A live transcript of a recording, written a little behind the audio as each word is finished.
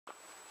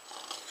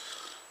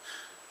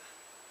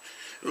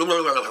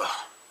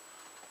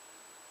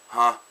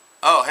Huh?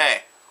 Oh,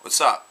 hey, what's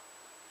up?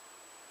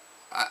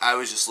 I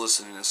was just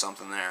listening to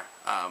something there.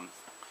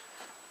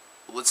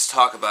 Let's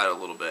talk about it a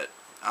little bit.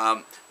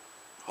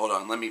 Hold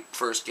on, let me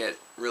first get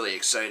really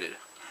excited.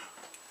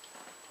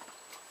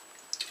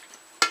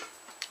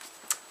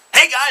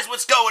 Hey guys,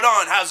 what's going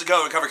on? How's it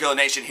going?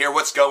 coverkillernation here.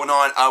 What's going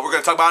on? We're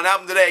going to talk about an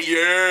album today.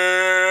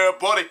 Yeah,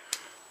 buddy.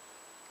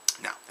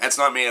 No, that's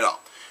not me at all.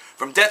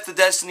 From Death to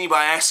Destiny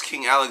by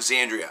Asking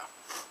Alexandria.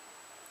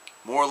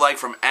 More like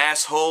from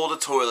asshole to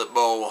toilet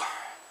bowl.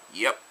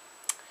 Yep.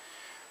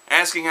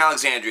 Asking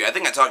Alexandria. I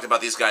think I talked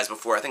about these guys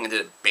before. I think I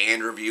did a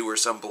band review or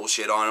some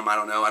bullshit on them. I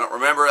don't know. I don't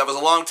remember. That was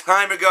a long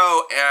time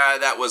ago.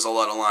 That was a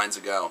lot of lines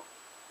ago.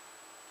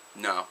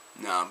 No,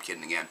 I'm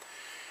kidding again.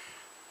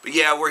 But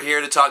yeah, we're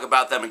here to talk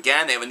about them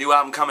again. They have a new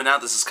album coming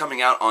out. This is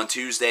coming out on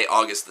Tuesday,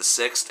 August the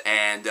 6th.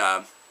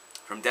 And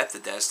From Death to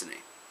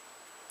Destiny.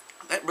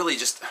 That really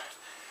just...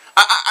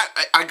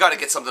 I gotta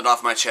get something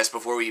off my chest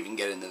before we even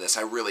get into this.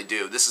 I really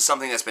do. This is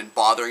something that's been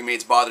bothering me.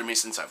 It's bothered me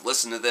since I've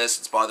listened to this.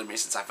 It's bothered me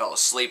since I fell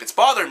asleep. It's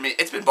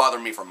been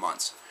bothering me for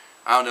months.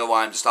 I don't know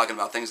why I'm just talking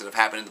about things that have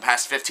happened in the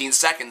past 15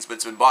 seconds, but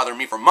it's been bothering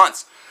me for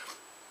months.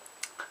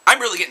 I'm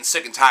really getting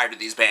sick and tired of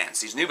these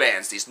bands, these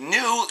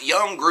new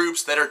young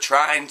groups that are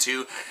trying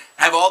to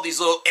have all these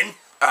little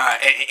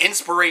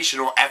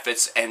inspirational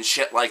efforts and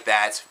shit like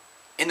that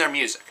in their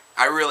music.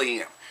 I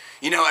really am.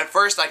 You know, at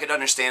first I could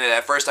understand it.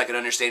 At first I could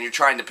understand you're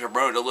trying to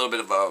promote a little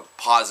bit of a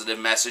positive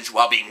message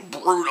while being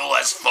brutal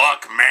as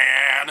fuck,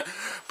 man.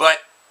 But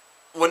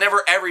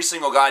whenever every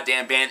single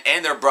goddamn band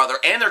and their brother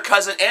and their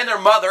cousin and their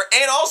mother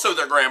and also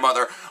their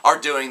grandmother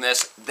are doing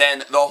this,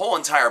 then the whole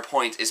entire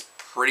point is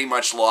pretty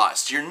much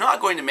lost. You're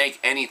not going to make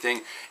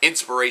anything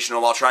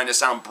inspirational while trying to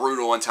sound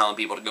brutal and telling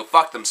people to go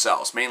fuck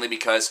themselves, mainly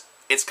because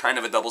it's kind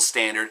of a double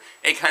standard.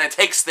 It kind of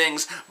takes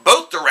things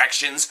both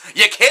directions.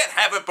 You can't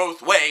have it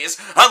both ways.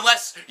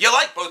 Unless you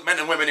like both men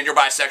and women and you're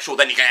bisexual,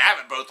 then you can have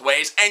it both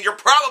ways, and you're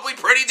probably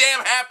pretty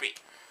damn happy.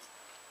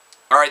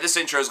 Alright, this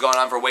intro's gone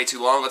on for way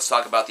too long. Let's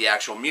talk about the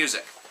actual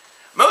music.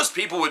 Most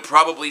people would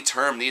probably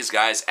term these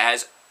guys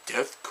as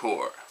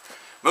deathcore.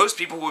 Most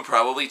people would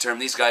probably term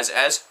these guys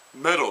as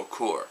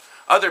metalcore.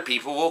 Other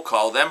people will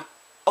call them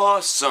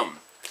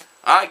awesome.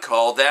 I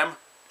call them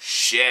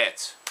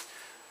shit.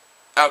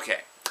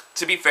 Okay.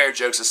 To be fair,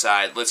 jokes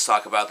aside, let's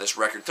talk about this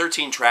record.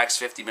 13 tracks,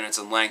 50 minutes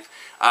in length.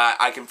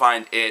 I can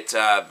find it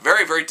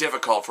very, very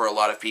difficult for a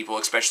lot of people,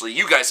 especially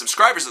you guys,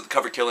 subscribers of the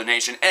Cover Killer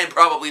Nation, and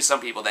probably some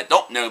people that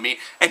don't know me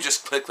and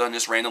just clicked on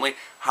this randomly.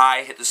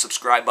 Hi, hit the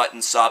subscribe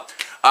button, sub.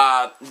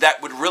 That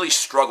would really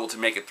struggle to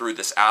make it through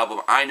this album.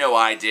 I know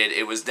I did.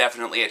 It was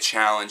definitely a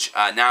challenge.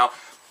 Now,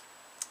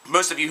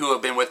 most of you who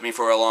have been with me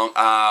for a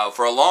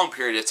long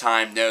period of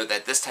time know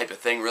that this type of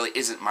thing really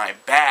isn't my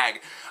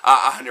bag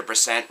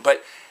 100%,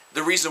 but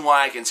the reason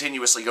why I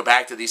continuously go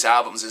back to these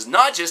albums is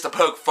not just to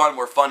poke fun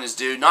where fun is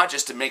due, not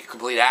just to make a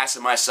complete ass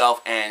of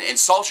myself and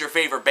insult your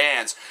favorite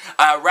bands.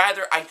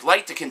 Rather, I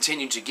like to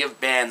continue to give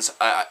bands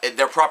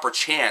their proper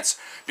chance,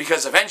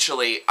 because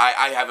eventually,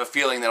 I have a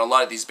feeling that a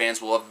lot of these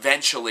bands will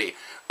eventually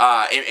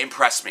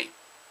impress me.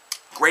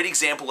 Great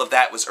example of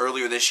that was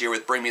earlier this year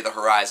with Bring Me the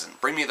Horizon.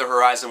 Bring Me the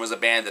Horizon was a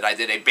band that I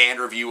did a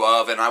band review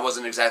of, and I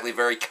wasn't exactly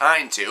very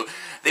kind to.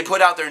 They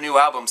put out their new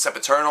album,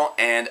 Sempiternal,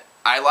 and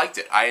I liked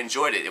it. I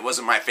enjoyed it. It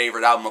wasn't my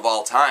favorite album of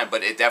all time,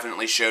 but it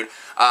definitely showed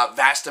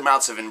vast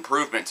amounts of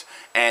improvement,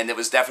 and it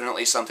was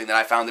definitely something that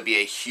I found to be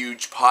a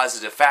huge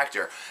positive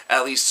factor,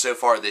 at least so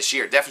far this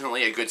year.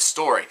 Definitely a good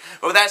story.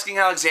 But with Asking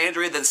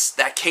Alexandria,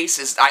 that case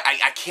is,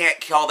 I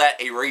can't call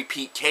that a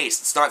repeat case.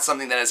 It's not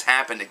something that has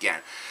happened again.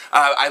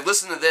 I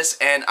listen to this,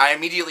 and I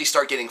immediately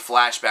start getting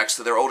flashbacks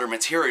to their older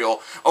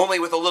material, only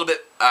with a little bit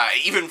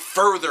even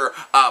further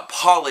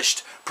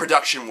polished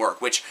production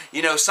work, which,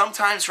 you know,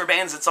 sometimes for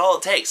bands, it's all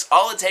it takes.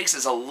 All it takes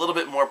is a little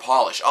bit more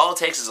polish. All it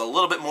takes is a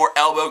little bit more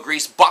elbow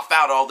grease, buff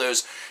out all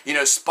those, you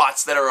know,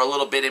 spots that are a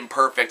little bit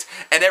imperfect,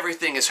 and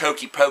everything is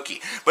hokey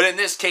pokey. But in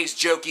this case,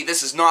 jokey,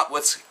 this is not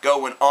what's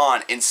going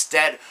on.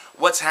 Instead,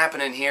 what's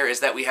happening here is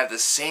that we have the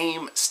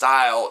same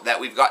style that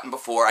we've gotten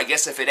before. I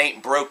guess if it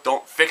ain't broke,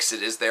 don't fix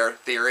it, is their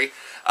theory.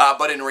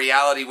 But in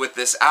reality, with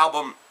this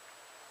album,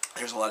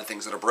 there's a lot of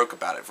things that are broke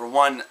about it. For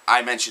one,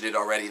 I mentioned it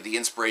already, the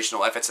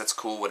inspirational efforts, that's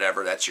cool,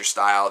 whatever, that's your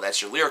style,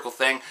 that's your lyrical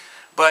thing,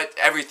 but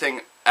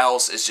everything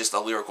else is just a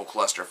lyrical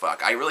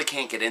clusterfuck. I really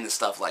can't get into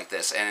stuff like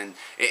this, and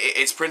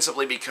it's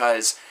principally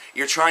because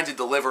you're trying to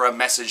deliver a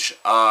message,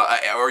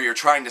 or you're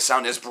trying to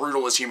sound as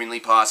brutal as humanly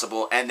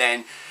possible, and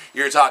then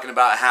you're talking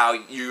about how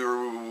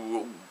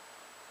you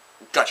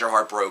got your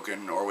heart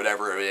broken, or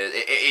whatever it is.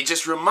 It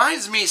just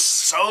reminds me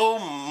so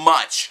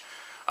much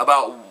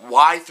about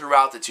why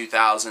throughout the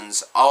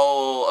 2000s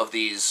all of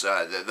these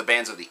the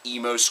bands of the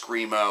emo,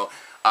 screamo,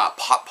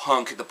 pop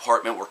punk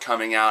department were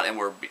coming out and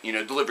were, you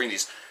know, delivering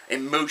these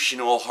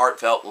emotional,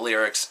 heartfelt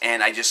lyrics,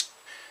 and I just,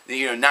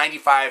 you know,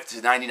 95 to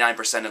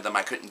 99% of them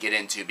I couldn't get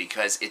into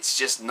because it's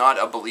just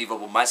not a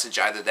believable message.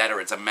 Either that, or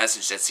it's a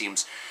message that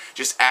seems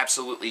just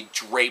absolutely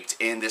draped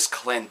in this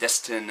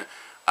clandestine,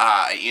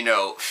 you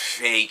know,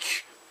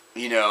 fake,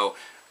 you know,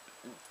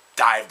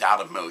 dived out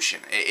of motion.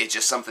 It's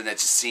just something that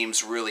just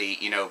seems really,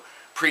 you know,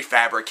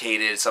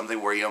 prefabricated, something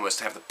where you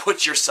almost have to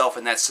put yourself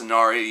in that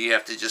scenario. You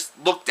have to just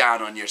look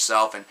down on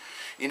yourself, and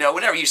you know,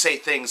 whenever you say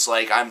things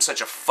like "I'm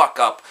such a fuck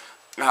up"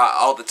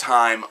 all the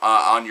time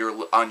on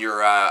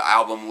your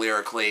album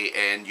lyrically,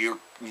 and you're,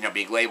 you know,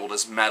 being labeled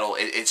as metal,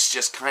 it's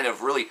just kind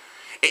of really,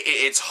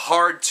 it's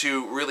hard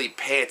to really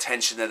pay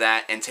attention to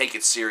that and take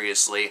it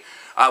seriously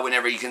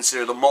whenever you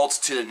consider the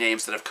multitude of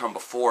names that have come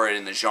before it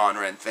in the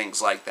genre and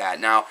things like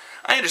that. Now,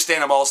 I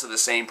understand I'm also the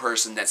same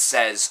person that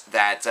says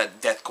that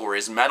deathcore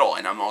is metal,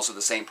 and I'm also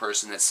the same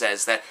person that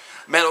says that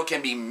metal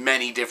can be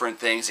many different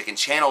things. It can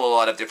channel a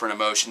lot of different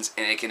emotions,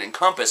 and it can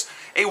encompass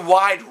a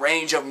wide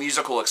range of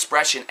musical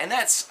expression, and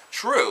that's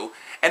true.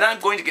 And I'm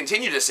going to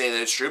continue to say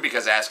that it's true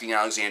because Asking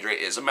Alexandria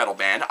is a metal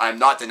band. I'm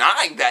not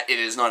denying that it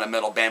is not a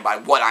metal band by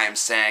what I am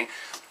saying.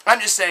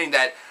 I'm just saying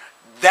that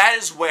that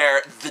is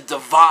where the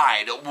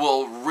divide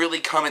will really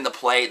come into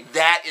play.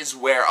 That is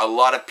where a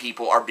lot of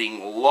people are being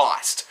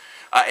lost.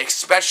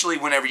 Especially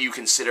whenever you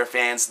consider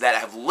fans that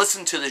have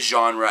listened to the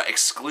genre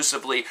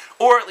exclusively,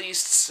 or at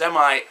least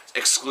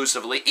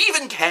semi-exclusively,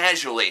 even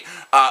casually,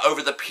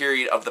 over the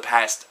period of the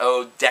past,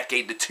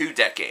 decade to 2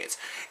 decades.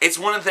 It's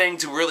one thing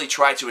to really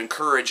try to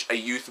encourage a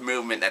youth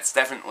movement. That's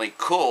definitely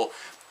cool.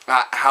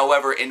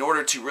 However, in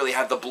order to really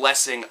have the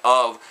blessing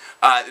of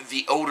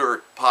the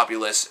older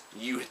populace,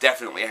 you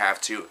definitely have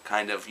to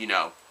kind of, you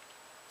know,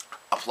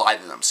 apply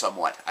to them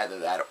somewhat. Either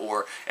that,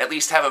 or at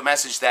least have a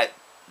message that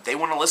they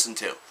want to listen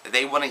to, that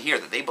they want to hear,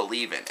 that they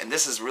believe in. And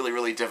this is really,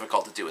 really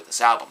difficult to do with this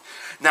album.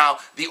 Now,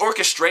 the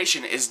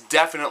orchestration is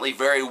definitely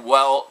very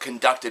well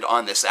conducted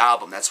on this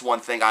album. That's one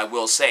thing I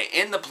will say.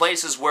 In the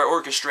places where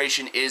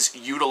orchestration is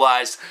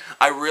utilized,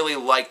 I really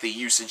like the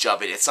usage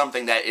of it. It's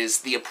something that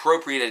is the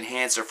appropriate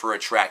enhancer for a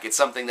track. It's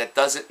something that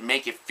doesn't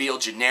make it feel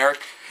generic.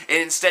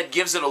 It instead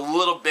gives it a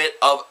little bit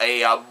of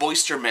a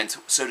boisterment,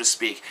 so to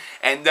speak,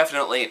 and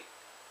definitely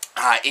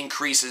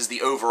increases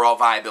the overall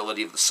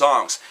viability of the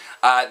songs.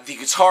 The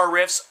guitar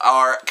riffs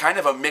are kind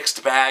of a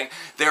mixed bag.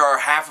 There are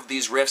half of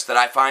these riffs that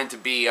I find to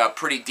be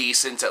pretty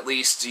decent, at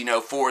least, you know,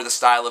 for the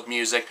style of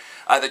music.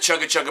 The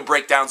chugga chugga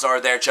breakdowns are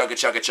there, chugga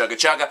chugga chugga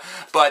chugga,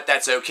 but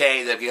that's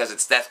okay because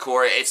it's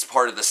deathcore. It's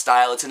part of the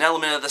style. It's an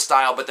element of the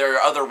style, but there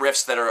are other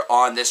riffs that are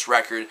on this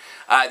record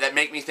that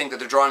make me think that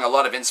they're drawing a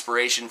lot of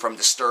inspiration from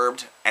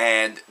Disturbed,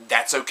 and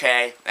that's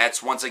okay.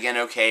 That's once again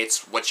okay.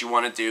 It's what you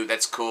want to do.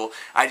 That's cool.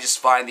 I just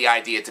find the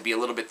idea to be a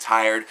little bit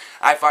tired.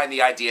 I find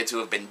the idea to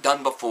have been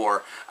done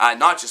before,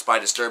 not just by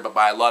Disturbed, but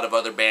by a lot of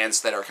other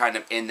bands that are kind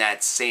of in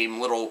that same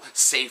little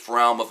safe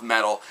realm of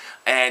metal,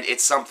 and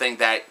it's something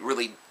that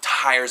really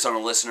tires on a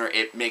listener.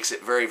 It makes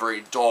it very,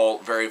 very dull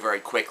very, very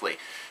quickly.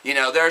 You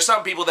know, there are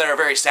some people that are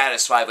very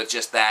satisfied with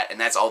just that, and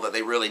that's all that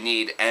they really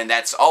need, and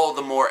that's all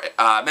the more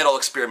metal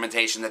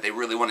experimentation that they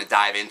really want to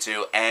dive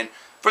into, and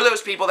for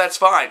those people, that's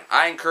fine.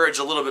 I encourage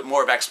a little bit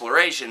more of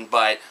exploration,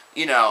 but,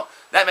 you know,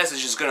 that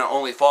message is going to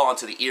only fall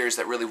onto the ears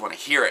that really want to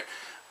hear it.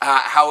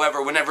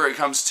 However, whenever it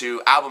comes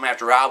to album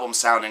after album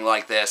sounding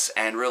like this,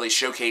 and really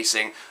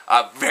showcasing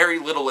very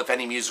little, if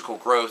any, musical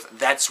growth,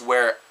 that's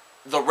where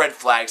the red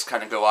flags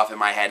kind of go off in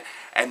my head,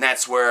 and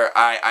that's where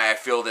I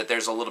feel that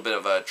there's a little bit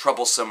of a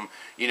troublesome,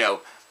 you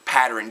know,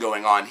 pattern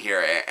going on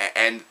here,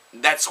 and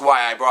that's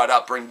why I brought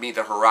up Bring Me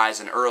the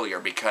Horizon earlier,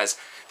 because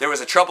there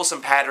was a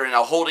troublesome pattern,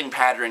 a holding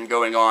pattern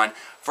going on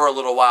for a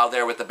little while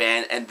there with the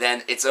band, and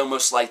then it's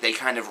almost like they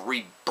kind of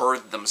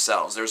rebirthed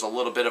themselves. There's a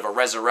little bit of a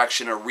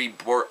resurrection or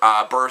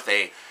rebirth,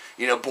 a,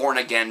 you know,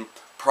 born-again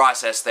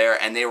process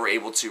there, and they were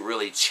able to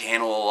really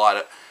channel a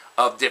lot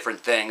of different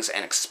things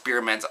and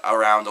experiment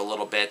around a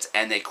little bit,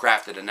 and they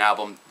crafted an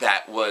album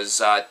that was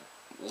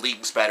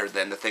leagues better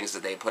than the things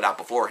that they put out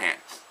beforehand.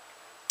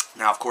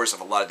 Now, of course,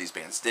 if a lot of these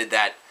bands did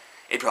that,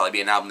 it'd probably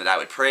be an album that I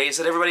would praise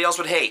that everybody else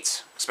would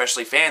hate,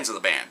 especially fans of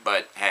the band.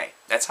 But hey,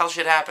 that's how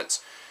shit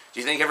happens. Do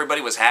you think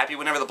everybody was happy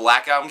whenever the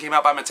Black Album came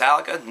out by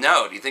Metallica?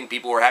 No. Do you think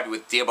people were happy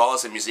with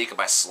Diabolus and Musica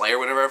by Slayer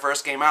whenever it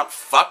first came out?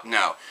 Fuck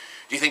no.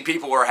 Do you think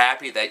people were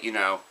happy that, you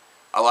know,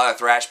 a lot of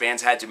thrash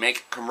bands had to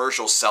make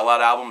commercial sellout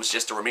albums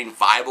just to remain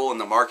viable in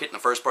the market in the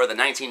first part of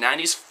the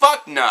 1990s?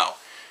 Fuck no.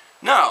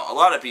 No, a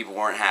lot of people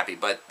weren't happy,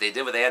 but they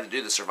did what they had to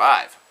do to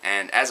survive.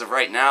 And as of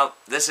right now,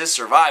 this is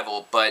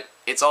survival, but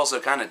it's also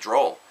kind of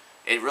droll.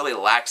 It really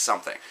lacks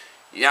something.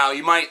 You know,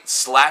 you might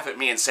laugh at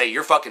me and say,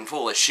 you're fucking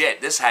full of shit.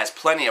 This has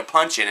plenty of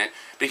punch in it,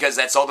 because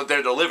that's all that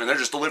they're delivering. They're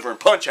just delivering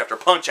punch after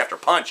punch after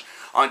punch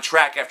on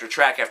track after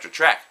track after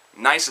track.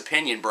 Nice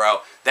opinion, bro.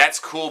 That's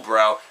cool,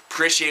 bro.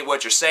 Appreciate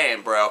what you're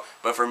saying, bro.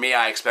 But for me,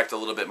 I expect a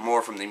little bit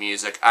more from the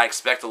music. I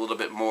expect a little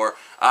bit more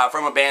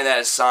from a band that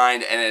is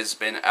signed and has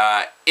been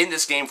in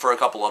this game for a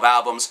couple of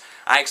albums.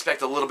 I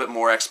expect a little bit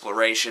more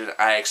exploration.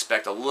 I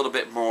expect a little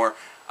bit more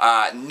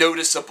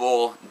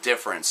noticeable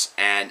difference,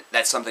 and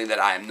that's something that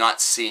I am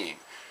not seeing.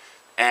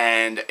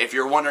 And if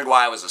you're wondering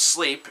why I was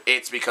asleep,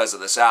 it's because of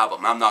this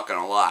album. I'm not going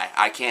to lie.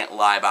 I can't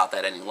lie about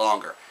that any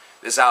longer.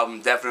 This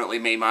album definitely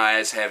made my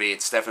eyes heavy.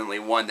 It's definitely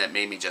one that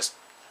made me just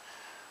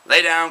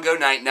lay down, go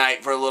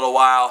night-night for a little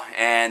while,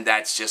 and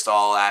that's just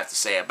all I have to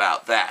say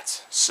about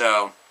that.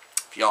 So,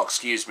 if y'all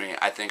excuse me,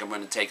 I think I'm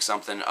going to take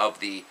something of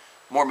the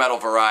more metal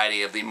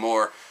variety, of the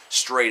more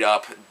straight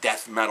up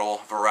death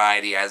metal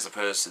variety as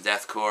opposed to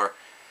deathcore.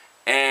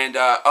 And,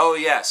 oh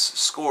yes,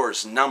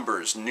 scores,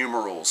 numbers,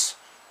 numerals,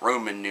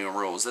 Roman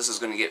numerals. This is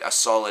going to get a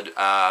solid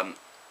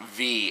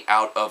V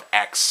out of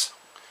X.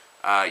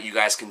 You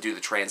guys can do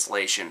the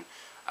translation.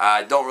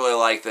 Don't really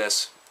like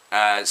this.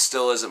 It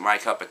still isn't my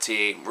cup of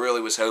tea.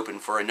 Really was hoping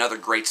for another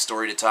great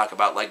story to talk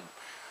about, like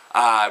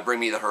Bring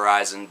Me the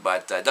Horizon,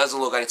 but it doesn't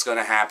look like it's going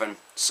to happen.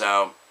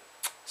 So,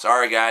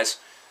 sorry guys.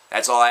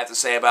 That's all I have to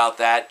say about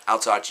that. I'll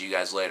talk to you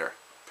guys later.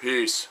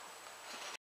 Peace.